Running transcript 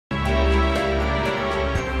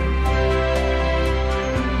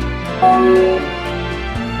Come,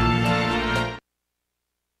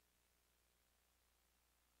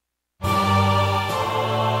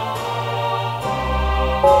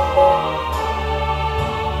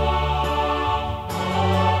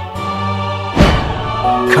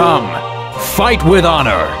 fight with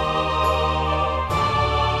honor!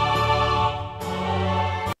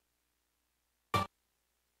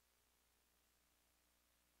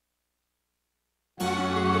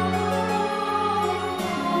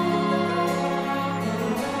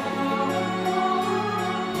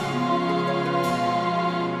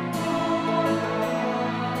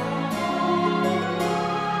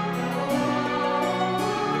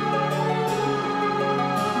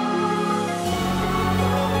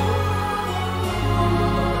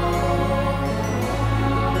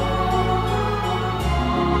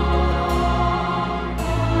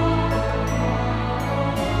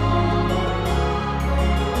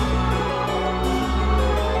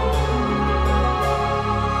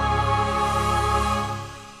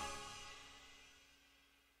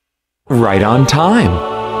 Right on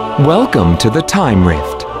time. Welcome to the Time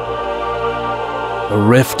Rift. A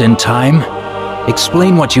rift in time?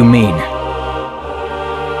 Explain what you mean.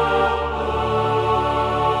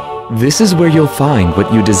 This is where you'll find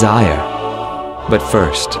what you desire. But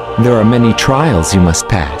first, there are many trials you must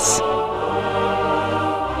pass.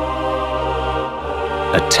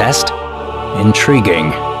 A test? Intriguing.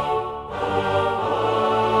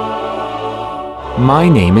 My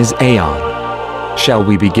name is Aeon. Shall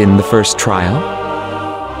we begin the first trial?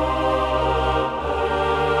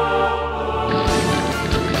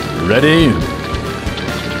 Ready?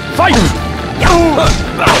 Fight!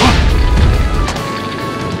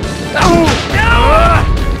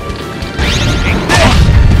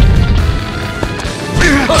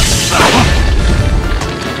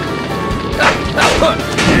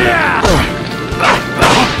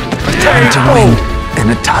 A time to win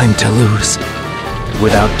and a time to lose.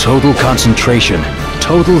 Without total concentration,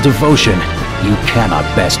 total devotion, you cannot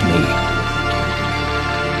best me.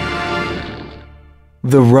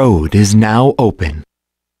 The road is now open.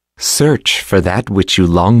 Search for that which you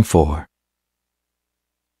long for.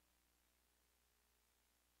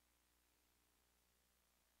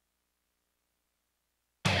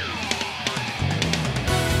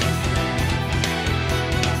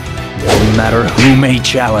 No matter who may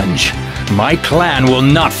challenge, my clan will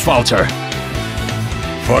not falter.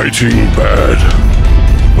 Fighting bad,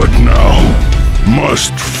 but now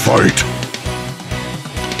must fight.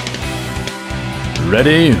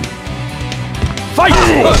 Ready? Fight!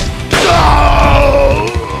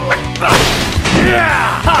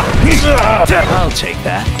 I'll take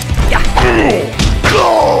that.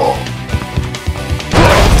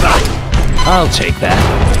 I'll take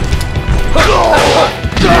that.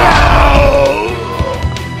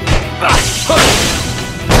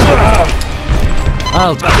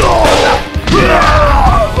 I'll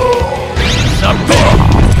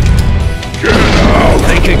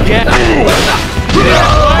think again.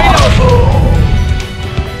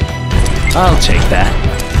 I'll take that.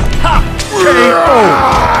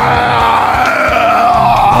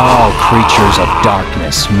 All creatures of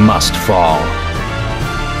darkness must fall.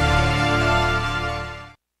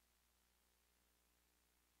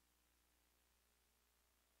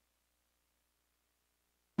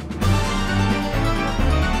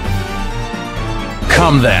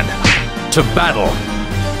 Come then, to battle.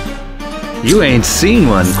 You ain't seen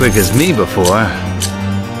one quick as me before.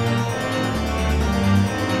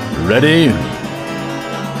 Ready?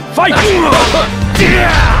 Fight!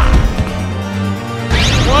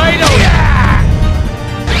 Wide open!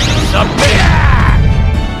 Submit!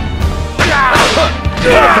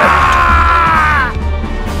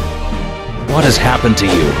 What has happened to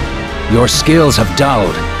you? Your skills have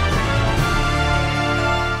dulled.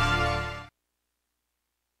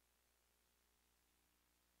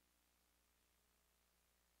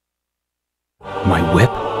 My whip?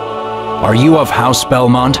 Are you of House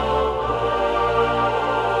Belmont?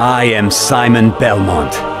 I am Simon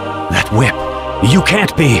Belmont. That whip, you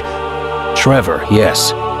can't be... Trevor,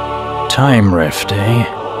 yes. Time rift, eh?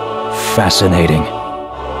 Fascinating.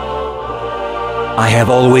 I have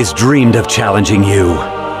always dreamed of challenging you.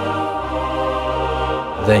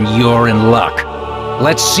 Then you're in luck.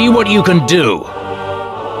 Let's see what you can do.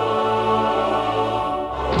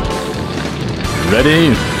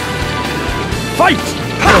 Ready? Fight!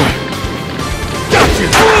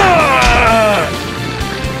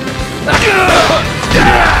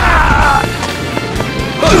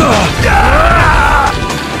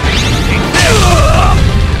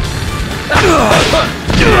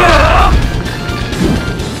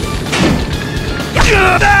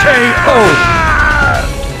 K.O.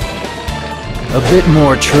 A bit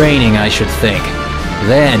more training, I should think.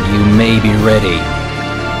 Then you may be ready.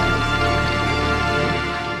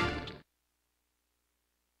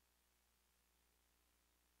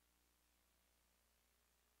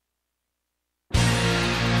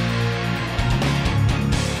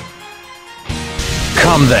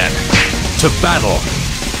 Come then, to battle!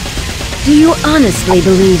 Do you honestly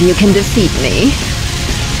believe you can defeat me?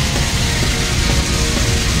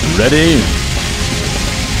 Ready?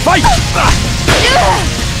 Fight!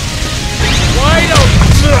 Why don't...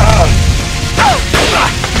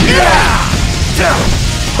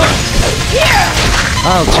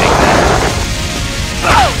 I'll take that.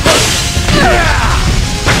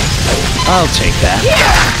 I'll take that.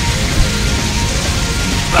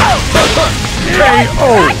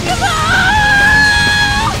 KO!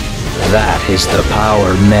 That is the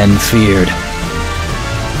power men feared.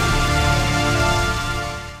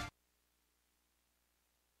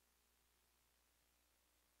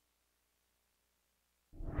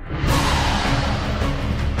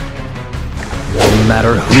 No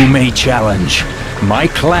matter who may challenge, my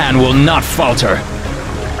clan will not falter.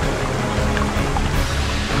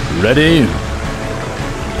 Ready?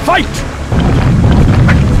 Fight!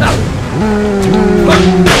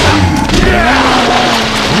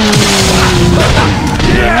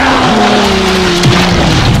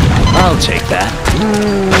 I'll take that.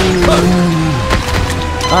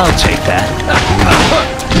 I'll take that.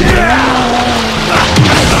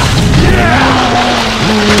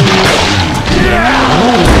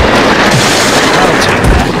 I'll take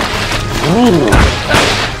that.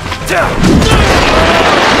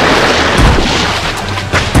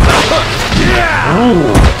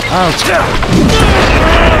 I'll take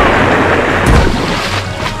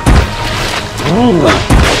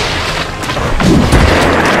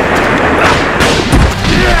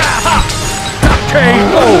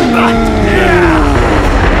KO!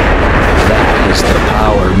 That is the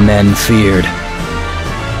power men feared.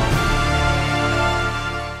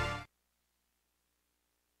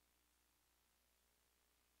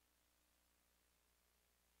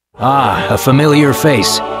 Ah, a familiar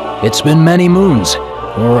face. It's been many moons,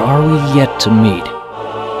 or are we yet to meet?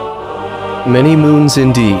 Many moons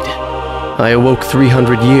indeed. I awoke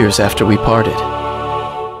 300 years after we parted.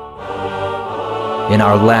 In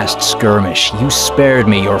our last skirmish, you spared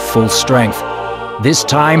me your full strength. This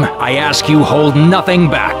time, I ask you hold nothing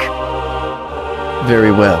back.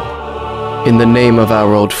 Very well. In the name of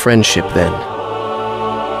our old friendship, then.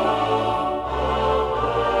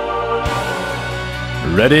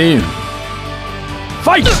 Ready?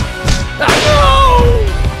 Fight!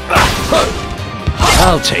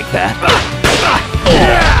 I'll take that.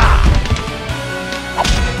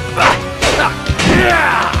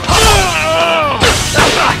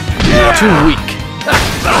 Too weak.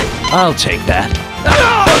 I'll take that.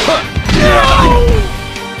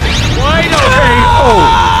 Why don't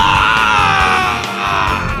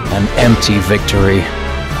An empty victory.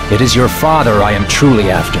 It is your father I am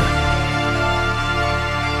truly after.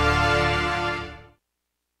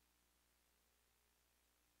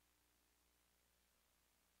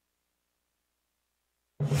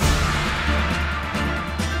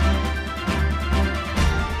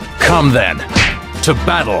 Come then, to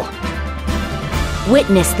battle!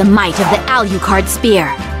 Witness the might of the Alucard spear.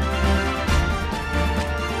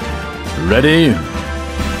 Ready?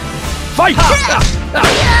 Fight!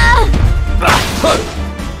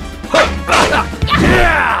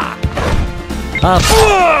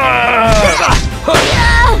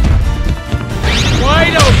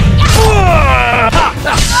 Why don't...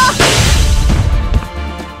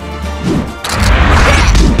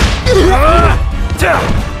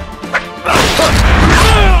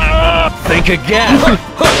 Think again!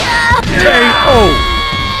 KO!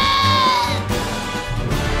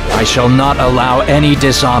 I shall not allow any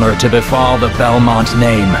dishonor to befall the Belmont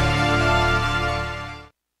name.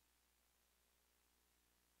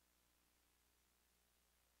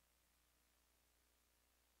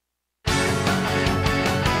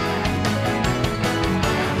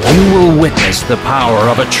 You will witness the power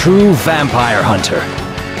of a true vampire hunter.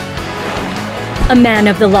 A man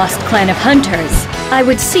of the lost clan of hunters, I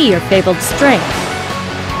would see your fabled strength.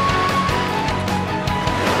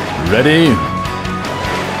 Ready?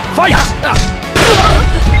 Fight!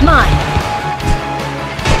 Mine.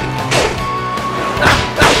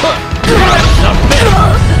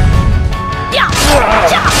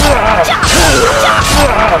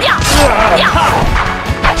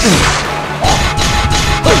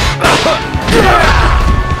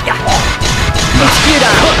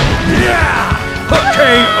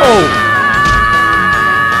 KO!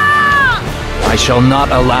 I shall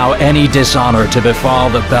not allow any dishonor to befall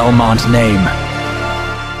the Belmont name.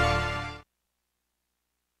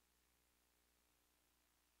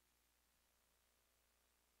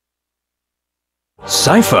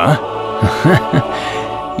 Sypha?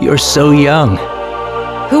 You're so young.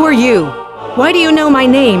 Who are you? Why do you know my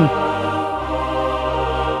name?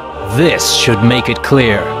 This should make it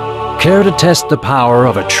clear. Care to test the power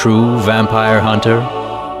of a true vampire hunter?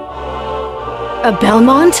 A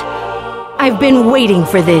Belmont? I've been waiting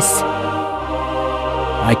for this.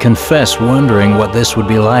 I confess wondering what this would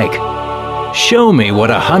be like. Show me what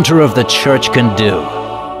a hunter of the church can do.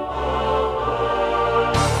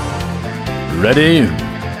 Ready?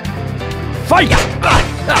 Fight!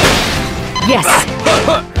 Yes!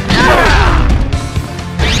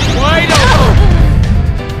 Wide open!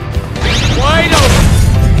 Wide open!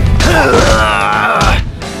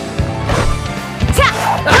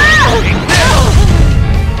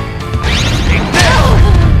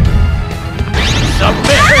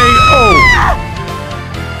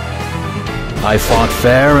 I fought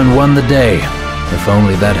fair and won the day. If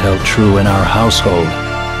only that held true in our household.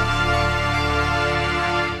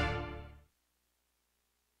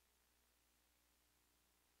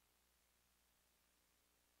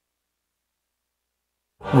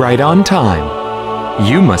 Right on time.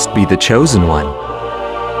 You must be the chosen one.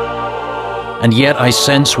 And yet I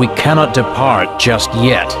sense we cannot depart just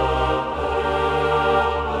yet.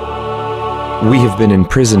 We have been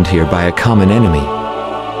imprisoned here by a common enemy.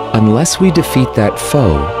 Unless we defeat that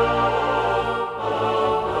foe...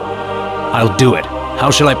 I'll do it.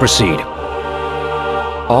 How shall I proceed?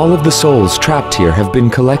 All of the souls trapped here have been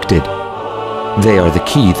collected. They are the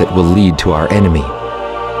key that will lead to our enemy.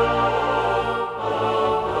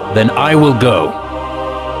 Then I will go.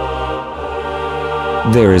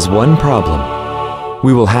 There is one problem.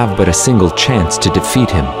 We will have but a single chance to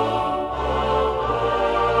defeat him.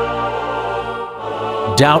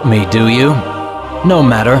 Doubt me, do you? No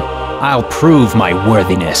matter. I'll prove my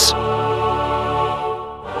worthiness.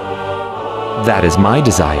 That is my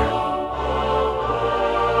desire.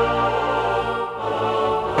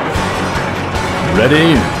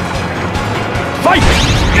 Ready? Fight!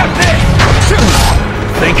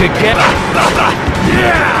 Think again.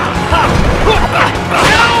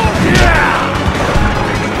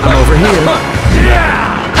 I'm over here.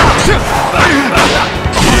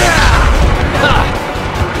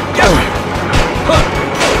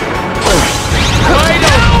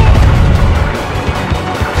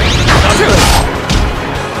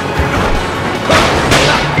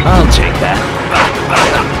 I'll take that.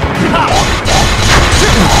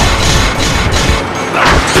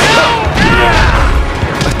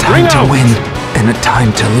 A time to win and a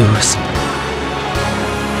time to lose.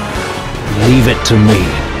 Leave it to me.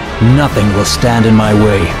 Nothing will stand in my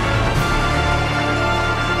way.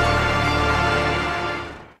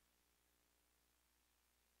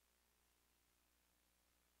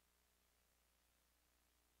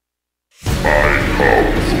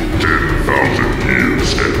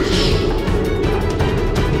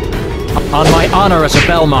 On my honor as a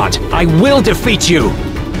Belmont, I will defeat you!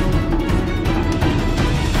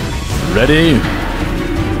 Ready?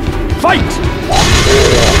 Fight!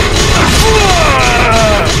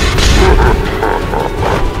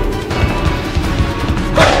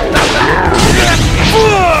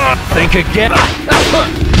 Think again!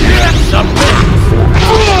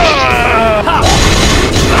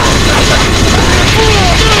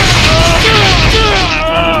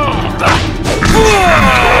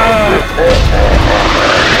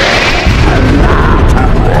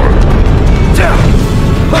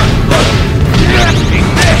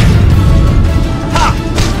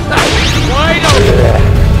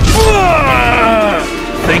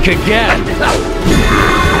 Think again!